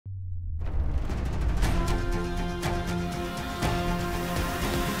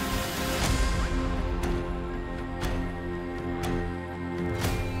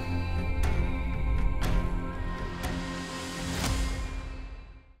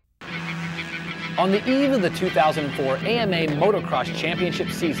On the eve of the 2004 AMA Motocross Championship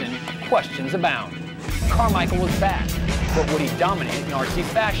season, questions abound. Carmichael was back, but would he dominate in RC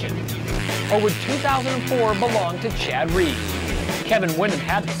fashion? Or would 2004 belong to Chad Reed? Kevin Windham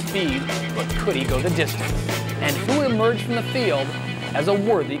had the speed, but could he go the distance? And who emerged from the field as a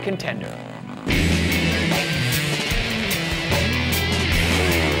worthy contender?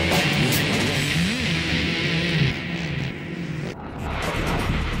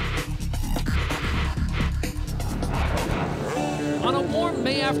 On a warm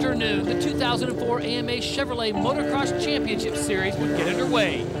May afternoon, the 2004 AMA Chevrolet Motocross Championship Series would get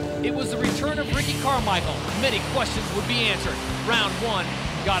underway. It was the return of Ricky Carmichael. Many questions would be answered. Round one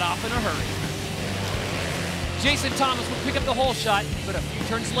got off in a hurry. Jason Thomas would pick up the hole shot, but a few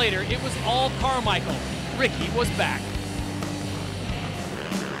turns later, it was all Carmichael. Ricky was back.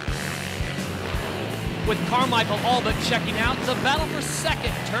 With Carmichael all but checking out, the battle for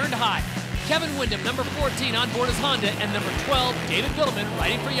second turned high. Kevin Windham, number 14, on board his Honda, and number 12, David Billiman,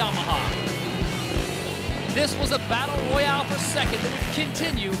 riding for Yamaha. This was a battle royale for second that would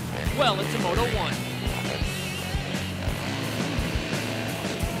continue well into Moto 1.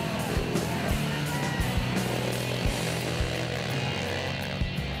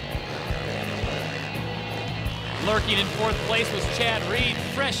 Lurking in fourth place was Chad Reed.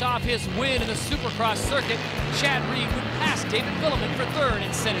 Fresh off his win in the Supercross circuit, Chad Reed would pass David Billiman for third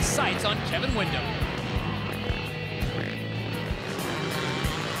and set his sights on Kevin Windham.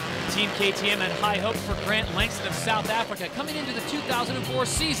 Team KTM had high hopes for Grant Langston of South Africa coming into the 2004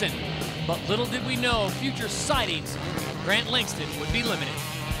 season, but little did we know future sightings of Grant Langston would be limited.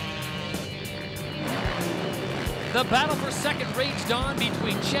 The battle for second raged on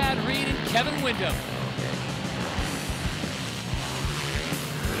between Chad Reed and Kevin Windham.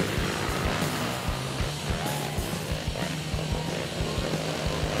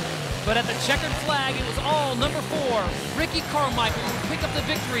 But at the checkered flag, it was all number 4, Ricky Carmichael, who picked up the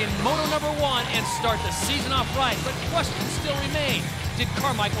victory in Moto number 1 and start the season off right. But questions still remain. Did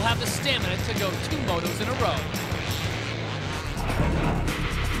Carmichael have the stamina to go 2 motos in a row?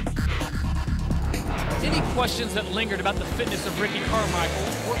 Any questions that lingered about the fitness of Ricky Carmichael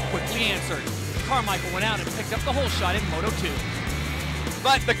were quickly answered. Carmichael went out and picked up the hole shot in Moto 2.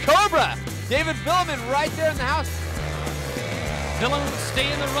 But the Cobra, David Billiman right there in the house. Billiman would stay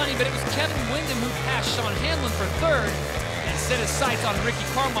in the running, but it was Kevin Windham who passed Sean Hanlon for third and set his sights on Ricky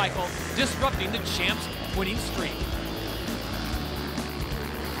Carmichael, disrupting the champ's winning streak.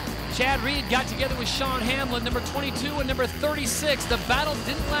 Chad Reed got together with Sean Hamlin, number 22 and number 36. The battle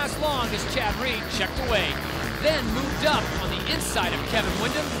didn't last long as Chad Reed checked away, then moved up on the inside of Kevin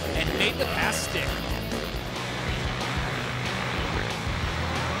Windham and made the pass stick.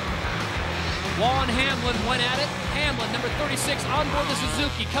 Wall and Hamlin went at it. Hamlin, number 36, on board the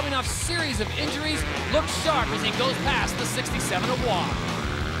Suzuki, coming off series of injuries, looks sharp as he goes past the 67 of Wall.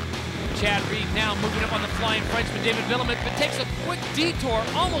 Chad Reed now moving up on the flying Frenchman David Billiman, but takes a quick detour,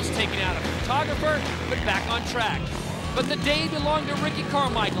 almost taking out a photographer, but back on track. But the day belonged to Ricky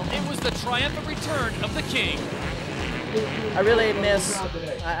Carmichael. It was the triumphant return of the King. I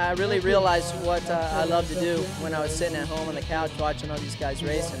really realized what I love to do when I was sitting at home on the couch watching all these guys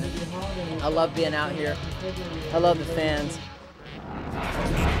racing. I love being out here. I love the fans.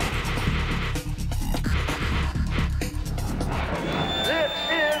 This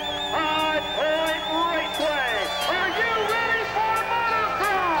is High Point Raceway. Are you ready for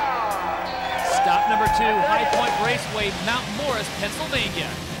motocross? Stop number 2, High Point Raceway, Mount Morris, Pennsylvania.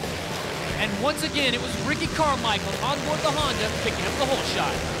 And once again, it was Ricky Carmichael on board the Honda picking up the hole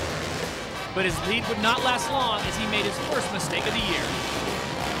shot. But his lead would not last long as he made his first mistake of the year.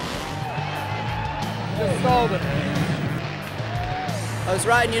 Just sold it. I was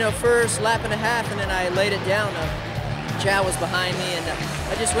riding, first lap and a half, and then I laid it down. Chad was behind me, and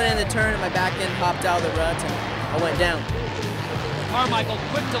I just went in the turn, and my back end popped out of the rut, and I went down. Carmichael,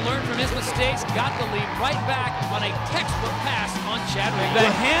 quick to learn from his mistakes, got the lead right back on a textbook pass on Chad Reed.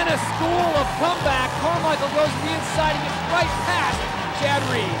 The Hannah School of comeback. Carmichael goes to the inside and gets right past Chad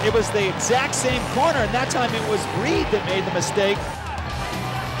Reed. It was the exact same corner, and that time it was Reed that made the mistake.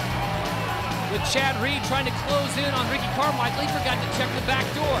 With Chad Reed trying to close in on Ricky Carmichael, he forgot to check the back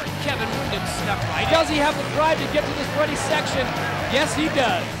door. Kevin Windham snuck right in. Does he have the drive to get to this ruddy section? Yes, he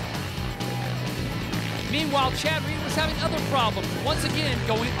does. Meanwhile, Chad Reed was having other problems, once again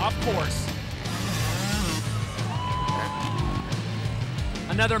going off course.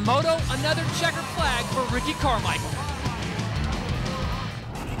 Another moto, another checkered flag for Ricky Carmichael.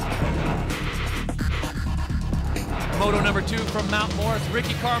 Moto number 2 from Mount Morris,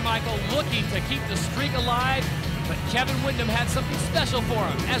 Ricky Carmichael looking to keep the streak alive, But Kevin Windham had something special for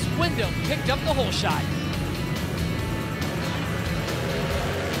him as Windham picked up the whole shot.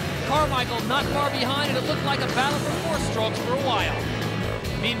 Carmichael not far behind, and it looked like a battle for 4 strokes for a while.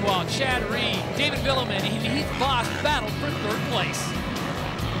 Meanwhile, Chad Reed, David Villeman, and Heath Voss battled for 3rd place.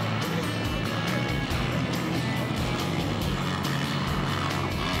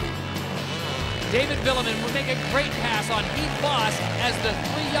 David Villeman would make a great pass on Heath Voss as the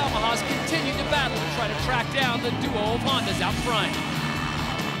 3 Yamahas continued to battle to try to track down the duo of Hondas out front.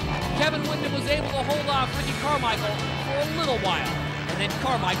 Kevin Windham was able to hold off Ricky Carmichael for a little while, and then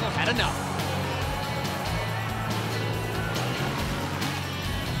Carmichael had enough.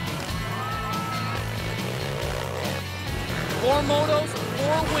 Four motos,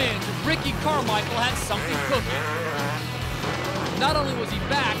 4 wins. Ricky Carmichael had something cooking. Not only was he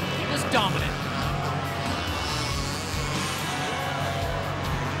back, he was dominant.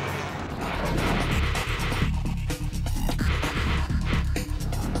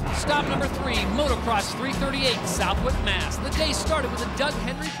 Stop number 3, Motocross 338, Southwick, Mass. The day started with a Doug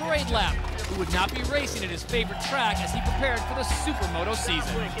Henry parade lap, who would not be racing at his favorite track as he prepared for the Supermoto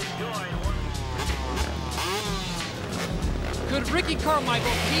season. Could Ricky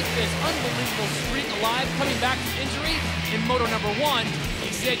Carmichael keep this unbelievable streak alive coming back from injury? In Moto number 1,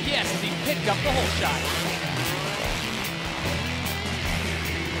 he said yes as he picked up the whole shot.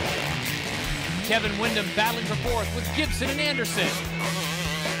 Kevin Windham battling for 4th with Gibson and Anderson.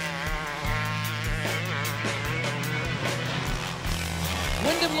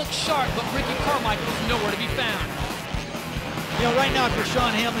 Windham looked sharp, but Ricky Carmichael was nowhere to be found. You know, right now, if you're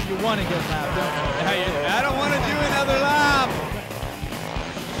Sean Hamlin, you want to get lap, don't you? I don't want to do another lap.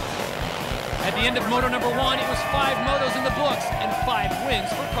 At the end of Moto number 1, it was 5 motos in the books and 5 wins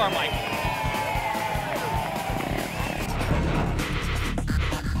for Carmichael.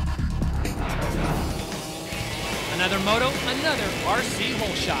 Another moto, another RC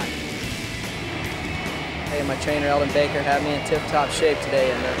hole shot. Hey, my trainer Eldon Baker had me in tip-top shape today,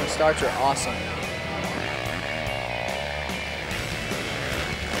 and the starts are awesome.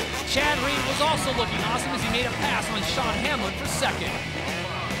 Chad Reed was also looking awesome as he made a pass on Sean Hamlin for 2nd.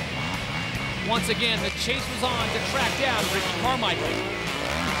 Once again, the chase was on to track down Ricky Carmichael.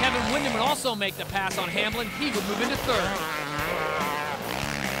 Kevin Windham would also make the pass on Hamlin. He would move into 3rd.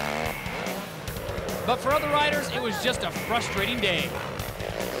 But for other riders, it was just a frustrating day.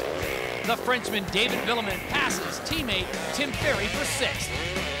 The Frenchman David Villeman passes teammate Tim Ferry for 6th.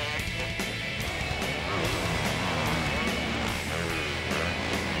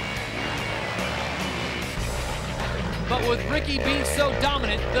 But with Ricky being so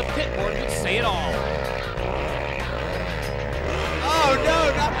dominant, the pit board would say it all. Oh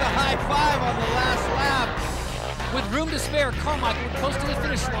no, not the high 5 on the last lap. With room to spare, Carmichael would coast to the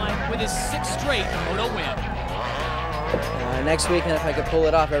finish line with his 6th straight moto win. Next weekend, if I could pull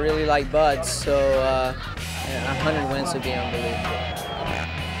it off, I really like Buds, so 100 wins would be unbelievable.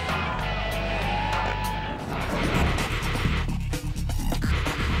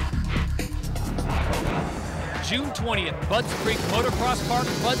 June 20th, Budds Creek Motocross Park,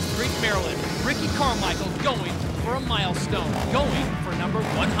 Budds Creek, Maryland. Ricky Carmichael going for a milestone, going for number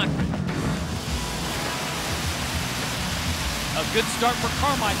 100. A good start for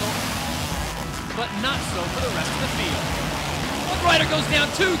Carmichael, but not so for the rest of the field. One rider goes down,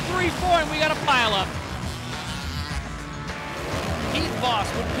 2, 3, 4, and we got a pileup. Heath Voss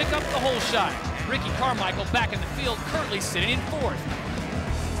would pick up the whole shot. Ricky Carmichael back in the field, currently sitting in 4th.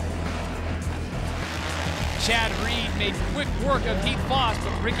 Chad Reed made quick work of Heath Voss,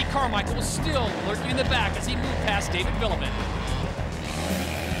 but Ricky Carmichael was still lurking in the back as he moved past David Villeman.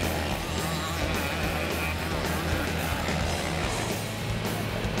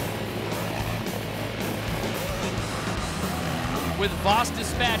 With Voss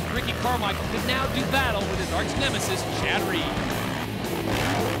dispatched, Ricky Carmichael could now do battle with his arch nemesis, Chad Reed.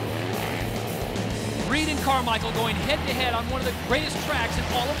 Reed and Carmichael going head-to-head on one of the greatest tracks in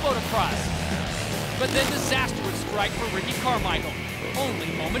all of motocross. But then disaster would strike for Ricky Carmichael, only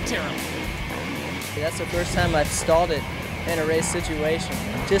momentarily. That's the first time I've stalled it in a race situation.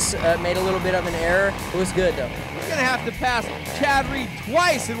 Just made a little bit of an error. It was good, though. He's going to have to pass Chad Reed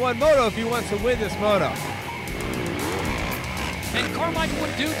twice in one moto if he wants to win this moto. And Carmichael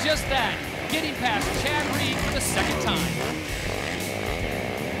would do just that, getting past Chad Reed for the 2nd time.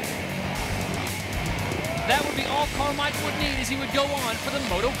 That would be all Carmichael would need as he would go on for the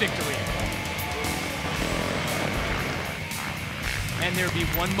moto victory. And there'd be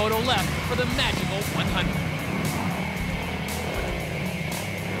one moto left for the magical 100.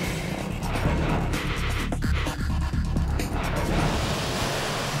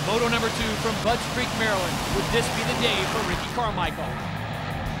 Moto number 2 from Budds Creek, Maryland. Would this be the day for Ricky Carmichael?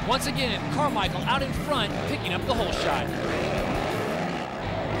 Once again, Carmichael out in front, picking up the whole shot.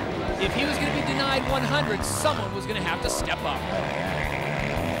 If he was going to be denied 100, someone was going to have to step up.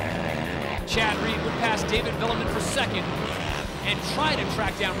 Chad Reed would pass David Villeman for second and try to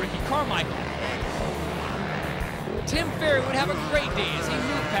track down Ricky Carmichael. Tim Ferry would have a great day as he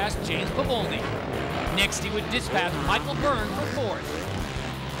moved past James Pavolny. Next, he would dispatch Michael Byrne for fourth.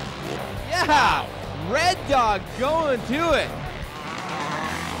 Yeah, Red Dog going to it.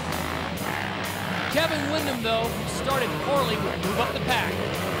 Kevin Windham, though, who started poorly, would move up the pack.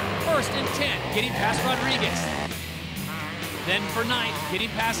 First and 10, getting past Rodriguez. Then for ninth, getting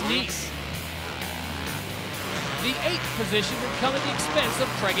past Nice. The 8th position would come at the expense of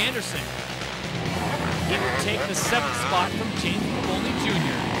Craig Anderson. He would take the 7th spot from James Pavolny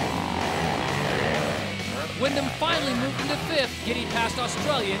Jr. Windham finally moved into 5th, getting past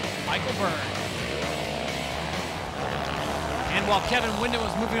Australian Michael Byrne. And while Kevin Windham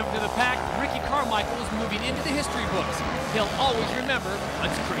was moving up to the pack, Ricky Carmichael was moving into the history books. He'll always remember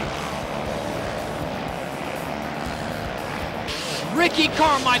Budds Creek. Ricky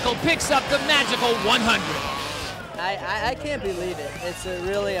Carmichael picks up the magical 100. I can't believe it. It's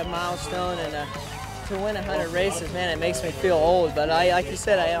really a milestone, and to win 100 races, man, it makes me feel old. But like you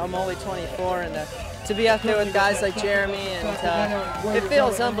said, I'm only 24, and to be out there with guys like Jeremy, and it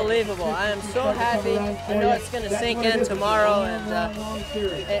feels unbelievable. I am so happy. I know it's going to sink in tomorrow, and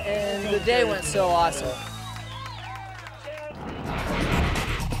the day went so awesome.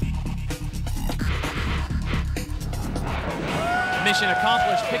 Mission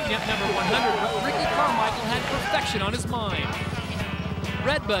accomplished, picking up number 100, but Ricky Carmichael had perfection on his mind.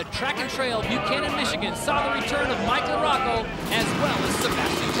 Redbud Track and Trail, Buchanan, Michigan, saw the return of Mike LaRocco as well as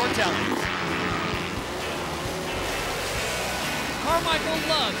Sebastian Tortelli. Carmichael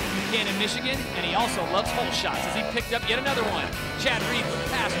loves Buchanan, Michigan, and he also loves hole shots as he picked up yet another one. Chad Reed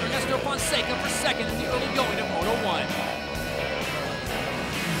passed Ernesto Fonseca for second in the early going of Moto 1.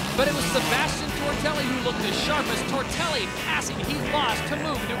 But it was Sebastian Tortelli who looked as sharp as Tortelli passing Heath Voss to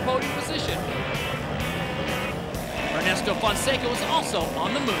move into podium position. Ernesto Fonseca was also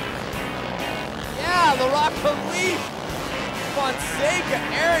on the move. Yeah, LaRocco lead. Fonseca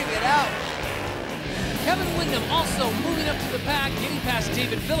airing it out. Kevin Windham also moving up to the pack, getting past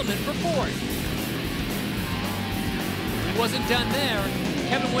David Villeman for fourth. He wasn't done there.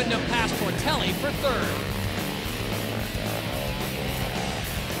 Kevin Windham passed Tortelli for third.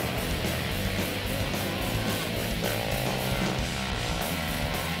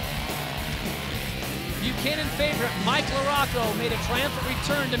 Buchanan favorite Mike LaRocco made a triumphant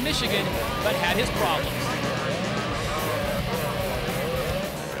return to Michigan, but had his problems.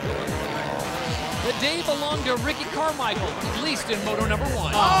 The day belonged to Ricky Carmichael, at least in Moto number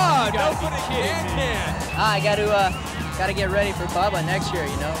 1. Oh, don't put a can. I got to get ready for Bubba next year,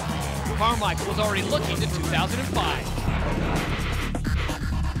 you know. Carmichael was already looking to 2005.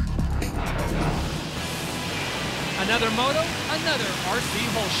 Another moto, another RC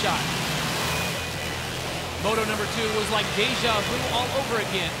hole shot. Moto number 2 was like deja vu all over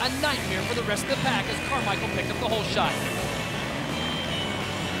again, a nightmare for the rest of the pack as Carmichael picked up the hole shot.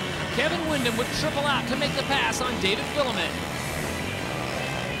 Kevin Windham would triple out to make the pass on David Villeman.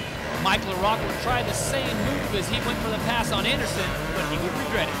 Mike LaRocco would try the same move as he went for the pass on Anderson, but he would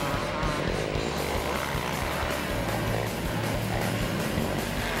regret it.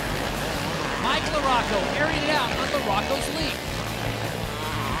 Mike LaRocco airing it out on LaRocco's lead.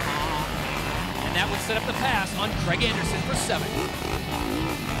 And that would set up the pass on Craig Anderson for 7th.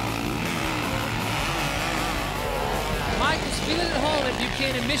 Mike was feeling at home at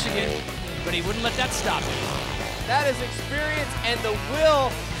Buchanan, Michigan, but he wouldn't let that stop him. That is experience and the will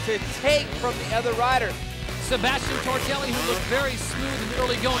to take from the other rider. Sebastian Tortelli, who looked very smooth in the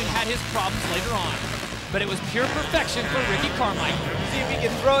early going, had his problems later on. But it was pure perfection for Ricky Carmichael. See if he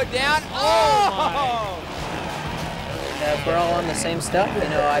can throw it down. Oh! If we're all on the same stuff, you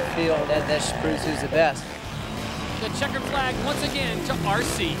know, I feel that just proves who's the best. The checkered flag once again to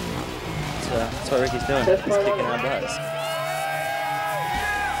RC. That's what Ricky's doing. He's kicking our butts.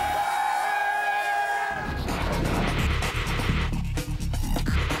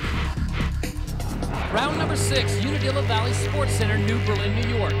 Round number 6, Unadilla Valley Sports Center, New Berlin, New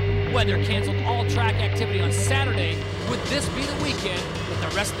York. Weather canceled all track activity on Saturday. Would this be the weekend that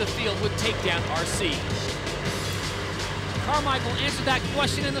the rest of the field would take down RC? Carmichael answered that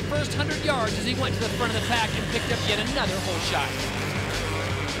question in the first 100 yards as he went to the front of the pack and picked up yet another hole shot.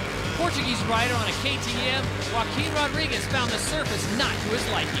 Portuguese rider on a KTM, Joaquin Rodriguez found the surface not to his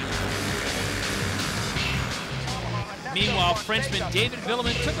liking. Meanwhile, Frenchman David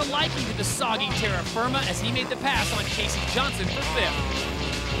Villemin took a liking to the soggy terra firma as he made the pass on Casey Johnson for 5th.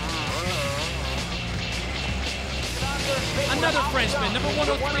 Another Frenchman, number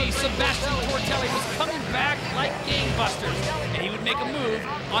 103, Sebastian Tortelli, was coming back like gangbusters, and he would make a move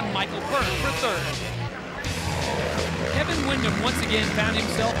on Michael Byrne for 3rd. Kevin Windham once again found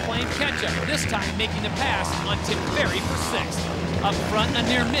himself playing catch-up, this time making the pass on Tim Ferry for 6th. Up front, a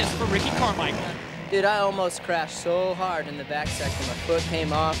near miss for Ricky Carmichael. Dude, I almost crashed so hard in the back section. My foot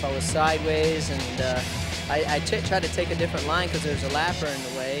came off, I was sideways, and I tried to take a different line because there was a lapper in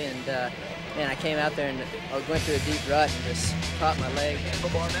the way, and man, I came out there and I was going through a deep rut and just caught my leg.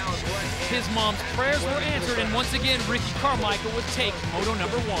 His mom's prayers were answered, and once again, Ricky Carmichael would take moto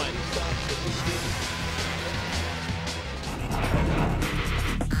number 1.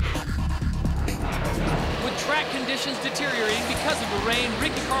 With track conditions deteriorating because of the rain,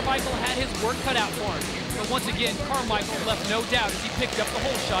 Ricky Carmichael had his work cut out for him. But once again, Carmichael left no doubt as he picked up the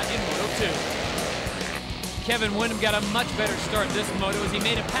whole shot in Moto 2. Kevin Windham got a much better start this moto as he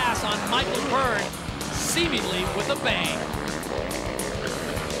made a pass on Michael Byrne, seemingly with a bang.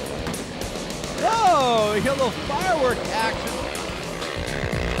 Oh, you got a little firework action.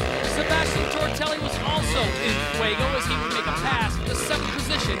 Sebastian Tortelli was also in fuego as he would make a pass for the 7th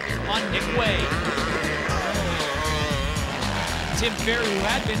position on Nick Way. Tim Ferry, who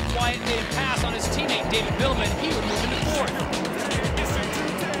had been quiet, made a pass on his teammate David Villemin. He would move into 4th.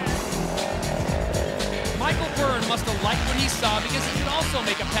 Michael Byrne must have liked what he saw because he could also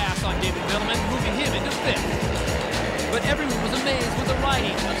make a pass on David Villemin, moving him into 5th. But everyone was amazed with the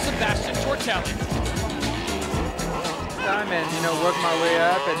riding of Sebastian Tortelli. And worked my way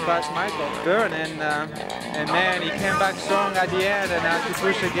up and past Michael Byrne, and man, he came back strong at the end and had to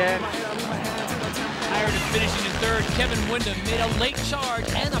push again. Tired of finishing in 3rd, Kevin Windham made a late charge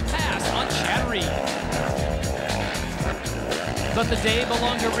and a pass on Chad Reed. But the day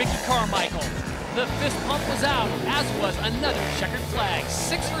belonged to Ricky Carmichael. The fist pump was out, as was another checkered flag.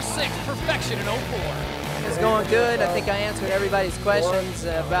 6 for 6, perfection in 04. It's going good. I think I answered everybody's questions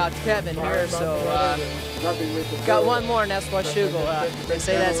about Kevin here, so got one more, and that's Washougal. They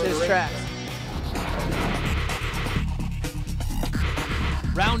say that's his track.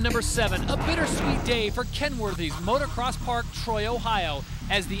 Round number 7, a bittersweet day for Kenworthy's Motocross Park, Troy, Ohio,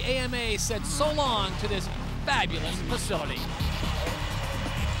 as the AMA said so long to this fabulous facility.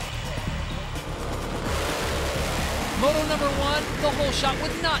 Moto number 1, the whole shot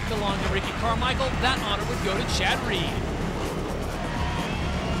would not belong to Ricky Carmichael. That honor would go to Chad Reed.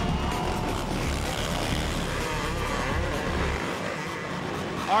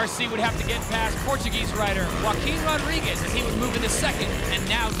 RC would have to get past Portuguese rider Joaquin Rodriguez as he would move into 2nd and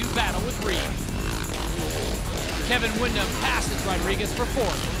now do battle with Reed. Kevin Windham passes Rodriguez for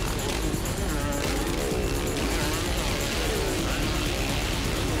 4th.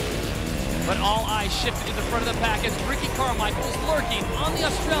 But all eyes shifted to the front of the pack as Ricky Carmichael was lurking on the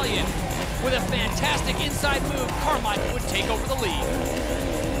Australian. With a fantastic inside move, Carmichael would take over the lead.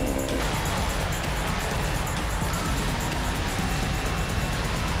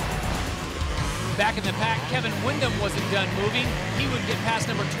 Back in the pack, Kevin Windham wasn't done moving. He would get past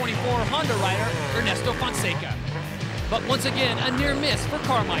number 24 Honda rider Ernesto Fonseca. But once again, a near miss for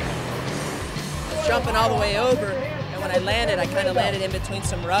Carmichael. Jumping all the way over. When I landed, I kind of landed in between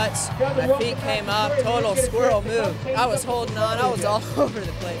some ruts. My feet came up, total squirrel move. I was holding on, I was all over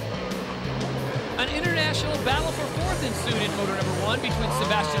the place. An international battle for 4th ensued in motor number 1 between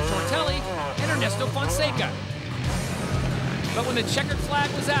Sebastian Tortelli and Ernesto Fonseca. But when the checkered flag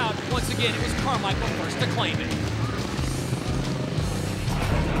was out, once again, it was Carmichael first to claim it.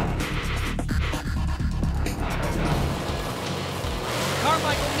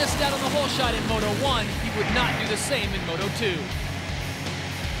 Carmichael missed out on the whole shot in Moto 1. He would not do the same in Moto 2.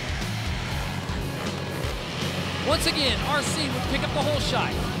 Once again, RC would pick up the whole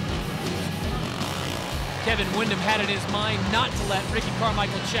shot. Kevin Windham had it in his mind not to let Ricky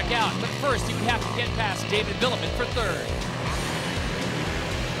Carmichael check out, but first he would have to get past David Villemin for 3rd.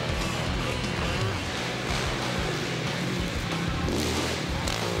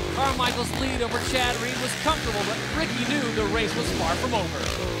 Carmichael's lead over Chad Reed was comfortable, but Ricky knew the race was far from over.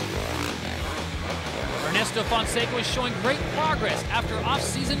 Ernesto Fonseca was showing great progress after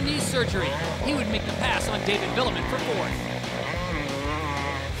off-season knee surgery. He would make the pass on David Villemin for 4th.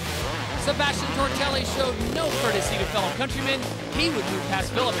 Sebastian Tortelli showed no courtesy to fellow countrymen. He would move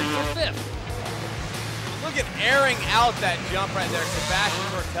past Villemin for 5th. Look at airing out that jump right there, Sebastian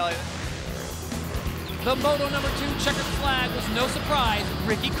Tortelli. The Moto number 2 checkered flag was no surprise,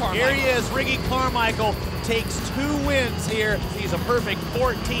 Ricky Carmichael. Here he is, Ricky Carmichael takes 2 wins here. He's a perfect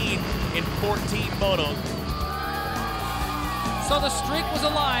 14 in 14 motos. So the streak was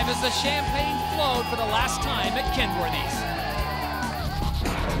alive as the champagne flowed for the last time at Kenworthy's.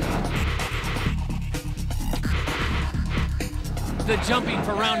 The jumping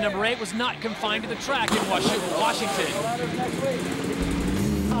for round number 8 was not confined to the track in Washougal, Washington.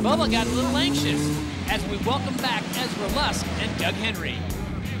 Bubba got a little anxious as we welcome back Ezra Lusk and Doug Henry.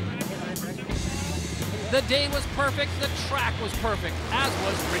 The day was perfect, the track was perfect, as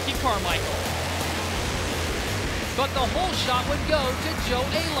was Ricky Carmichael. But the whole shot would go to Joe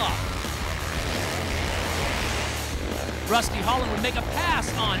Aloff. Rusty Holland would make a pass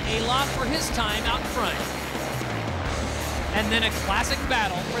on Aloff for his time out front. And then a classic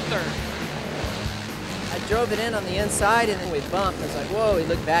battle for third. I drove it in on the inside and then we bumped. I was like, whoa, he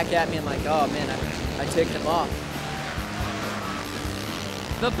looked back at me. I'm like, oh man, I ticked him off.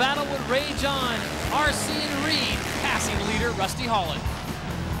 The battle would rage on. RC and Reed passing leader Rusty Holland.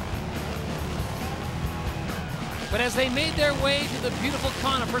 But as they made their way to the beautiful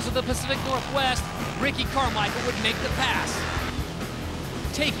conifers of the Pacific Northwest, Ricky Carmichael would make the pass,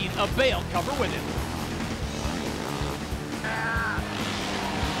 taking a bale cover with him.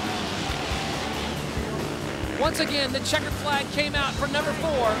 Once again, the checkered flag came out for number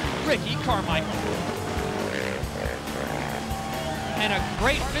 4, Ricky Carmichael. And a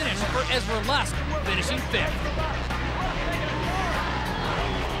great finish for Ezra Lusk, finishing 5th.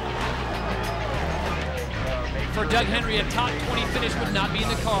 For Doug Henry, a top 20 finish would not be in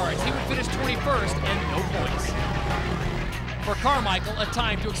the cards. He would finish 21st and no points. For Carmichael, a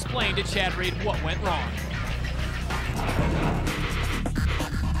time to explain to Chad Reed what went wrong.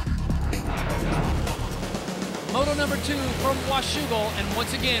 Moto number 2 from Washougal, and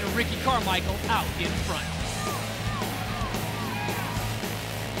once again, Ricky Carmichael out in front.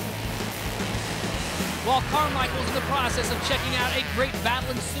 While Carmichael's in the process of checking out, a great battle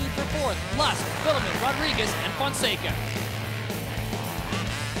ensued for 4th. Lusk, Filament, Rodriguez, and Fonseca.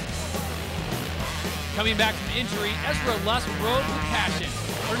 Coming back from injury, Ezra Lusk rode with passion.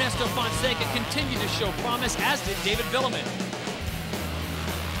 Ernesto Fonseca continued to show promise, as did David Billiman.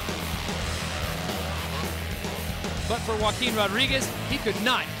 But for Joaquin Rodriguez, he could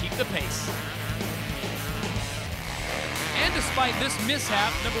not keep the pace. And despite this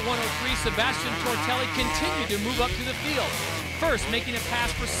mishap, number 103, Sebastian Tortelli continued to move up to the field, first making a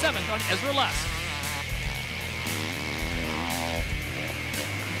pass for 7th on Ezra Lusk.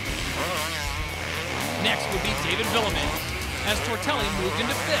 Next would be David Billiman, as Tortelli moved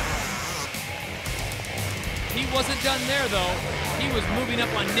into 5th. He wasn't done there, though. He was moving up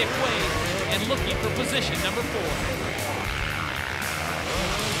on Nick Wade and looking for position number 4.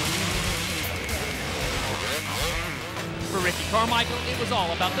 For Ricky Carmichael, it was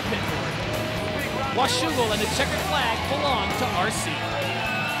all about the pit board. Washougal and the checkered flag belonged to RC.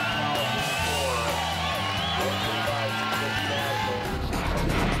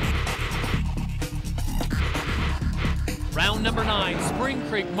 Round number 9, Spring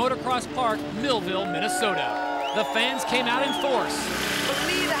Creek Motocross Park, Millville, Minnesota. The fans came out in force.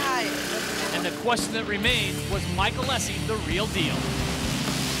 Believe the hype. And the question that remained, was Michael Lessie the real deal?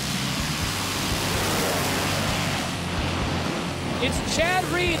 It's Chad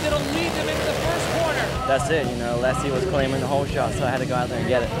Reed that'll lead them into the first corner. That's it, you know, Lessie was claiming the whole shot, so I had to go out there and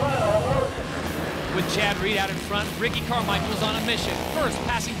get it. With Chad Reed out in front, Ricky Carmichael was on a mission, first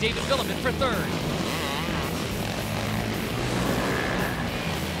passing David Billiman for 3rd.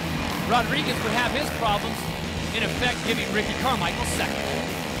 Rodriguez would have his problems, in effect giving Ricky Carmichael 2nd.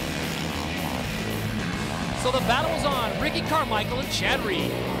 So the battle was on, Ricky Carmichael and Chad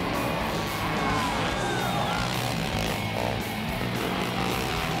Reed.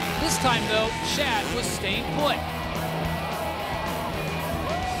 This time, though, Chad was staying put.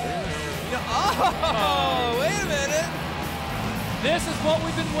 Oh, wait a minute. This is what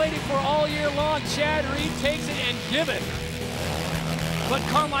we've been waiting for all year long. Chad Reed takes it and give it. But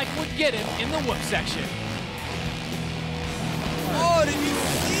Carmichael would get him in the whoop section. Oh, did you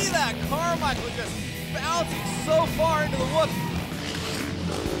see that? Carmichael just bouncing so far into the whoop.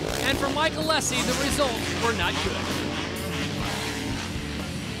 And for Michael Lessie, the results were not good.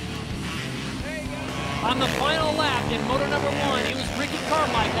 On the final lap in moto number 1, it was Ricky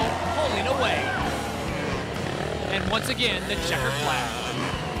Carmichael pulling away. And once again, the checkered flag.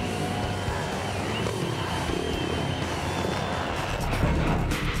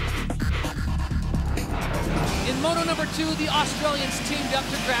 In moto number 2, the Australians teamed up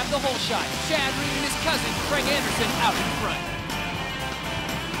to grab the whole shot. Chad Reed and his cousin, Craig Anderson, out in front.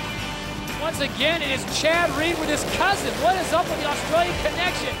 Once again, it is Chad Reed with his cousin. What is up with the Australian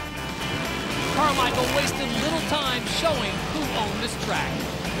connection? Carmichael wasted little time showing who owned this track.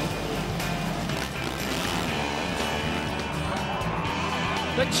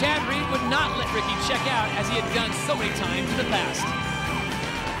 But Chad Reed would not let Ricky check out as he had done so many times in the past.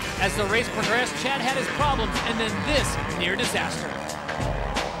 As the race progressed, Chad had his problems, and then this near disaster.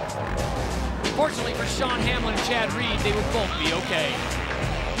 Fortunately for Sean Hamlin and Chad Reed, they would both be okay.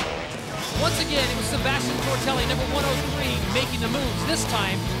 Once again, it was Sebastian Tortelli, number 103, making the moves, this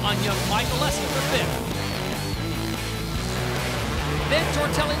time on young Michael Lessie for 5th. Then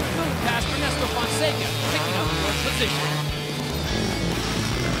Tortelli would move past Ernesto Fonseca, picking up 4th position.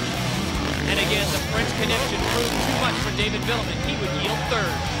 And again, the French connection proved too much for David Villemin. He would yield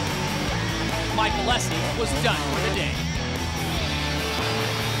 3rd. Michael Lessie was done for the day.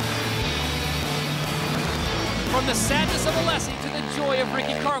 From the sadness of Alessi to the joy of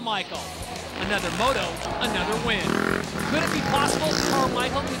Ricky Carmichael. Another moto, another win. Could it be possible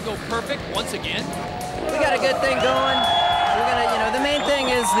Carmichael could go perfect once again? We got a good thing going. We're gonna, the main thing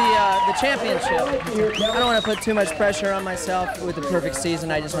is the championship. I don't want to put too much pressure on myself with the perfect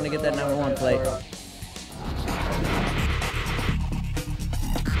season. I just want to get that number 1 plate.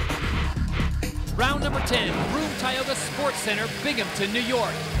 Round number 10, Broome Tioga Sports Center, Binghamton, New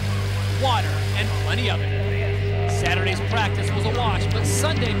York. Water and plenty of it. Saturday's practice was a wash, but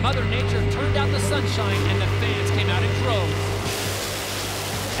Sunday Mother Nature turned out the sunshine and the fans came out in droves.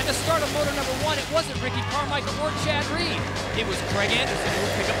 At the start of moto number 1, it wasn't Ricky Carmichael or Chad Reed. It was Craig Anderson who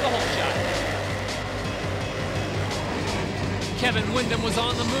would pick up the whole shot. Kevin Windham was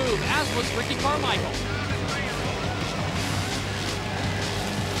on the move, as was Ricky Carmichael.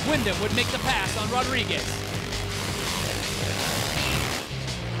 Windham would make the pass on Rodriguez.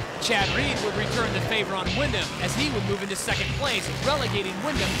 Chad Reed would return the favor on Windham as he would move into 2nd place, relegating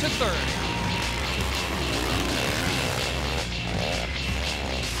Windham to 3rd.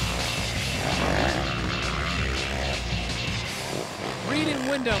 Reed and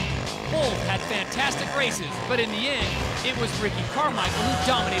Windham both had fantastic races, but in the end, it was Ricky Carmichael who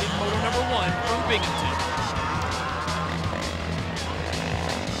dominated moto number 1 from Binghamton.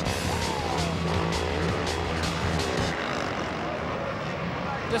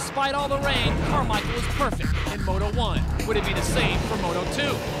 Despite all the rain, Carmichael was perfect in Moto 1. Would it be the same for Moto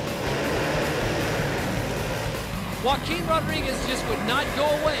 2? Joaquin Rodriguez just would not go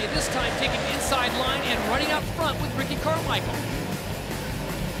away, this time taking inside line and running up front with Ricky Carmichael.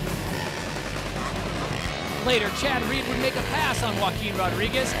 Later, Chad Reed would make a pass on Joaquin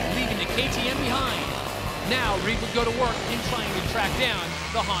Rodriguez, leaving the KTM behind. Now, Reed would go to work in trying to track down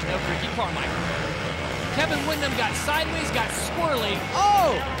the Honda of Ricky Carmichael. Kevin Windham got sideways, got squirrely.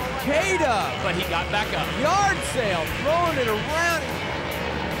 Oh, Cada! But he got back up. Yard sale, throwing it around.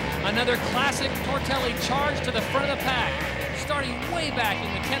 Another classic Tortelli charge to the front of the pack. Starting way back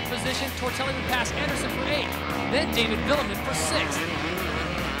in the 10th position, Tortelli would pass Anderson for 8th. Then David Villemin for 6th.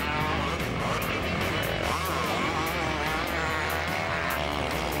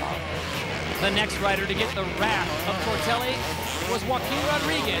 The next rider to get the wrath of Tortelli was Joaquin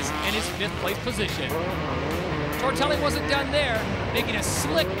Rodriguez and his 5th place position. Tortelli wasn't done there, making a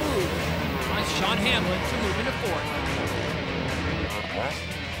slick move on Sean Hamlin to move into 4th.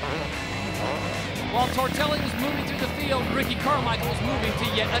 While Tortelli was moving through the field, Ricky Carmichael was moving to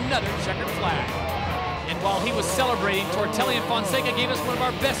yet another checkered flag. And while he was celebrating, Tortelli and Fonseca gave us one of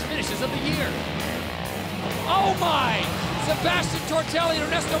our best finishes of the year. Oh my! Sebastian Tortelli and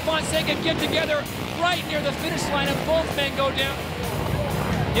Ernesto Fonseca get together right near the finish line, and both men go down.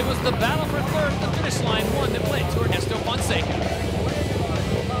 It was the battle for 3rd, the finish line, one that went to Ernesto Fonseca.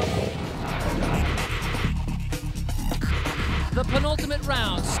 The penultimate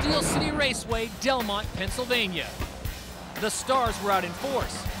round, Steel City Raceway, Delmont, Pennsylvania. The stars were out in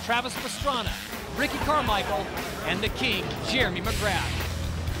force. Travis Pastrana, Ricky Carmichael, and the king, Jeremy McGrath.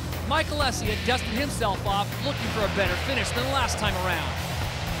 Michael Lessie had dusted himself off, looking for a better finish than last time around.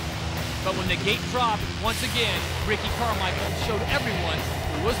 But when the gate dropped, once again, Ricky Carmichael showed everyone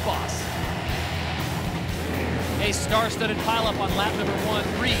who was boss. A star-studded pileup on lap number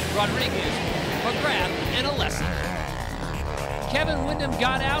 1, Reed, Rodriguez, McGrath, and Alessi. Kevin Windham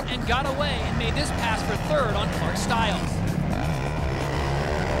got out and got away and made this pass for 3rd on Clark Stiles.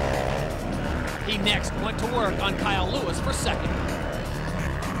 He next went to work on Kyle Lewis for 2nd.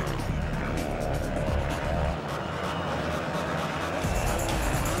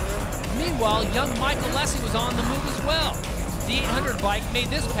 Meanwhile, young Michael Lessie was on the move as well. The 800 bike made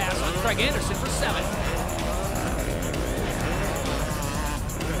this pass on Craig Anderson for 7th.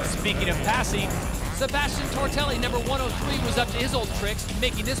 Speaking of passing, Sebastian Tortelli, number 103, was up to his old tricks,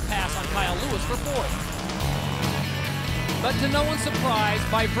 making this pass on Kyle Lewis for 4th. But to no one's surprise,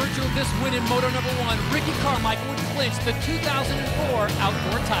 by virtue of this win in Moto number 1, Ricky Carmichael would clinch the 2004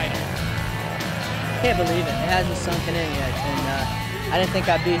 outdoor title. Can't believe it. It hasn't sunken in yet. And I didn't think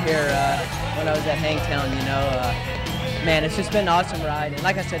I'd be here when I was at Hangtown, you know. Man, it's just been an awesome ride. And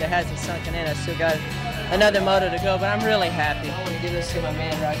like I said, it hasn't sunken in. I still got another moto to go, but I'm really happy. I want to give this to my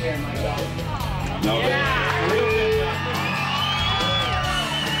man right here, my dog.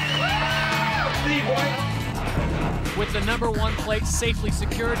 With the #1 plate safely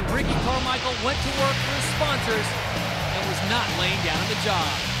secured, Ricky Carmichael went to work for his sponsors and was not laying down on the job.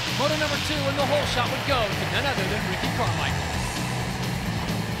 Moto #2 and the whole shot would go to none other than Ricky Carmichael.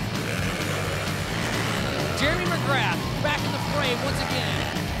 Jeremy McGrath back in the fray once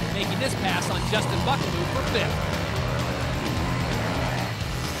again, making this pass on Justin Buckaloo for 5th.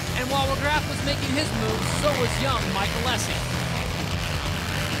 And while McGrath was making his move, so was young Michael Lessie.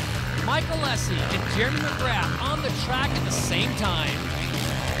 Michael Lessie and Jeremy McGrath on the track at the same time.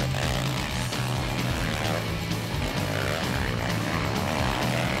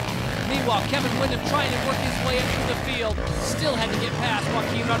 Meanwhile, Kevin Windham trying to work his way up through the field, still had to get past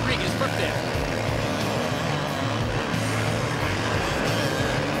Joaquin Rodriguez for 5th.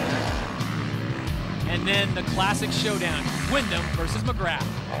 And then the classic showdown, Windham versus McGrath.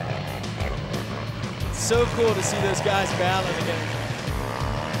 So cool to see those guys battling together.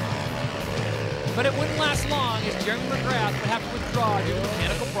 But it wouldn't last long as Jeremy McGrath would have to withdraw due to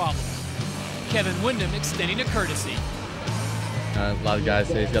mechanical problems. Kevin Windham extending a courtesy. A lot of guys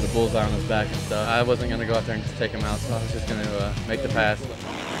say he's got a bullseye on his back and stuff. I wasn't going to go out there and just take him out, so I was just going to make the pass.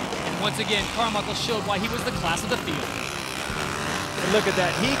 And once again, Carmichael showed why he was the class of the field. And look at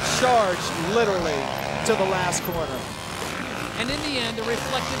that. He charged literally to the last corner. And in the end, a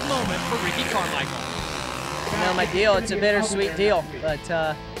reflective moment for Ricky Carmichael. You know, my deal, it's a bittersweet deal, but,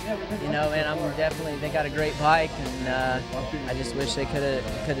 you know, and I'm definitely, they got a great bike, and I just wish they could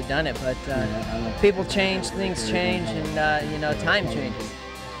have done it, but people change, things change, and, you know, time changes.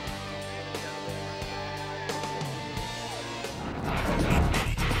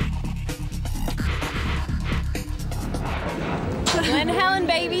 Glen Helen,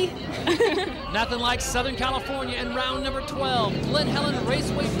 baby. Nothing like Southern California in round number 12. Glen Helen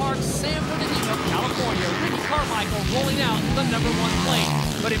Raceway Park, San Bernardino, California. Ricky Carmichael rolling out the #1 plate,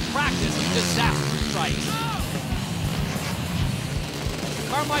 but in practice, disaster strikes.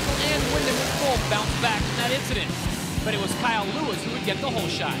 Carmichael and Windham would both bounce back from that incident, but it was Kyle Lewis who would get the whole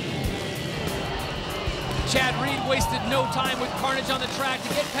shot. Chad Reed wasted no time with carnage on the track to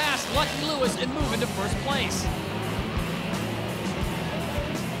get past Lucky Lewis and move into first place.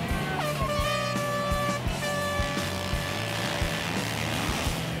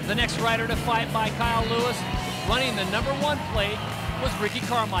 The next rider to fight by Kyle Lewis, running the #1 plate, was Ricky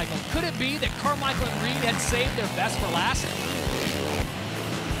Carmichael. Could it be that Carmichael and Reed had saved their best for last?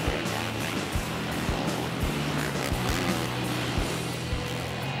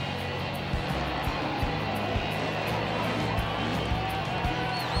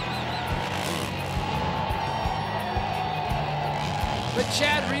 But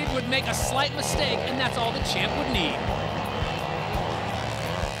Chad Reed would make a slight mistake, and that's all the champ would need.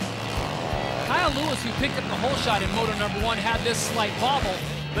 Kyle Lewis, who picked up the whole shot in moto #1, had this slight bobble,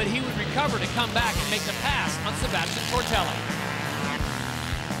 but he would recover to come back and make the pass on Sebastian Tortelli.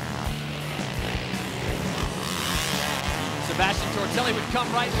 Sebastian Tortelli would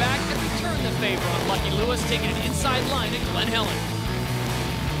come right back and return the favor on Lucky Lewis, taking an inside line at Glen Helen.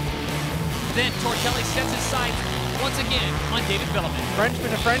 Then Tortelli sets his sights once again on David Billiman.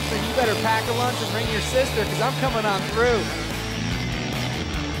 Frenchman to Frenchman, you better pack a lunch and bring your sister, because I'm coming on through.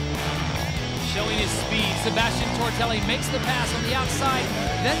 Showing his speed, Sebastian Tortelli makes the pass on the outside,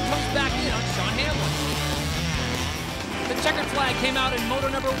 then comes back in on Sean Hamlin. The checkered flag came out in moto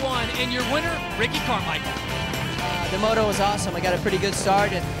 #1, and your winner, Ricky Carmichael. The moto was awesome. I got a pretty good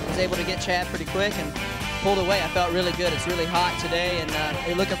start and was able to get Chad pretty quick and pulled away. I felt really good. It's really hot today, and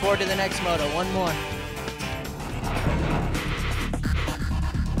we're looking forward to the next moto. One more.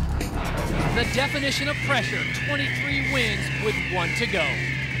 The definition of pressure, 23 wins with 1 to go.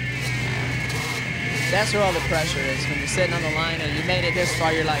 That's where all the pressure is. When you're sitting on the line and you made it this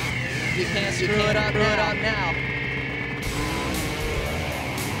far, you're like, you can't screw it up now.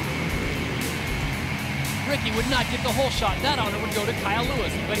 Ricky would not get the whole shot. That honor would go to Kyle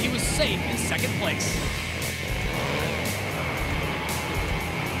Lewis, but he was safe in 2nd place.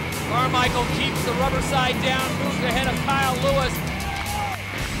 Carmichael keeps the rubber side down, moves ahead of Kyle Lewis.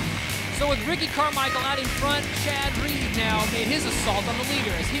 So with Ricky Carmichael out in front, Chad Reed now made his assault on the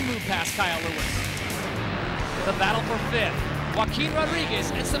leader as he moved past Kyle Lewis. The battle for 5th, Joaquin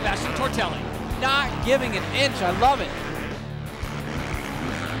Rodriguez and Sebastian Tortelli. Not giving an inch, I love it.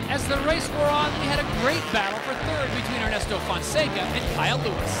 As the race wore on, we had a great battle for 3rd between Ernesto Fonseca and Kyle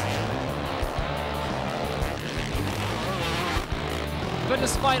Lewis. But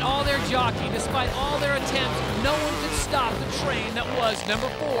despite all their jockeying, despite all their attempts, no one could stop the train that was number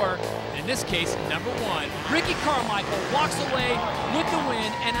 4, and in this case, number 1. Ricky Carmichael walks away with the win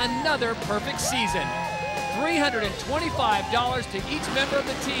and another perfect season. $325 to each member of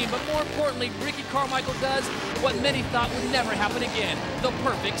the team, but more importantly, Ricky Carmichael does what many thought would never happen again, the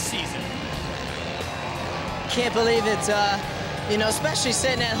perfect season. Can't believe it, you know, especially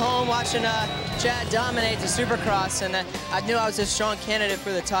sitting at home watching Chad dominate the Supercross, and I knew I was a strong candidate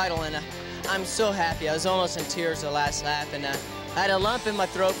for the title, and I'm so happy. I was almost in tears the last lap, and I had a lump in my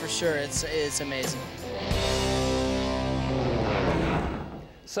throat for sure. It's amazing.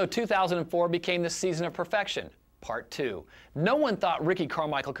 So 2004 became the season of perfection, part 2. No one thought Ricky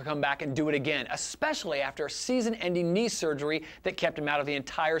Carmichael could come back and do it again, especially after a season-ending knee surgery that kept him out of the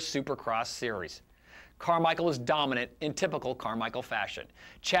entire Supercross series. Carmichael was dominant in typical Carmichael fashion.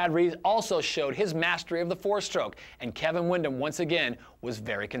 Chad Reed also showed his mastery of the 4-stroke, and Kevin Windham once again was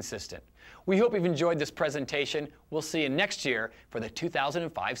very consistent. We hope you've enjoyed this presentation. We'll see you next year for the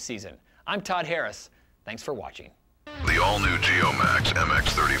 2005 season. I'm Todd Harris. Thanks for watching. The all-new Geomax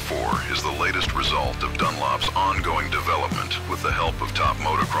MX34 is the latest result of Dunlop's ongoing development with the help of top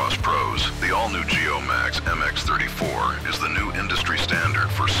motocross pros. The all-new Geomax MX34 is the new industry standard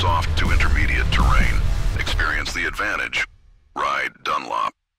for soft to intermediate terrain. Experience the advantage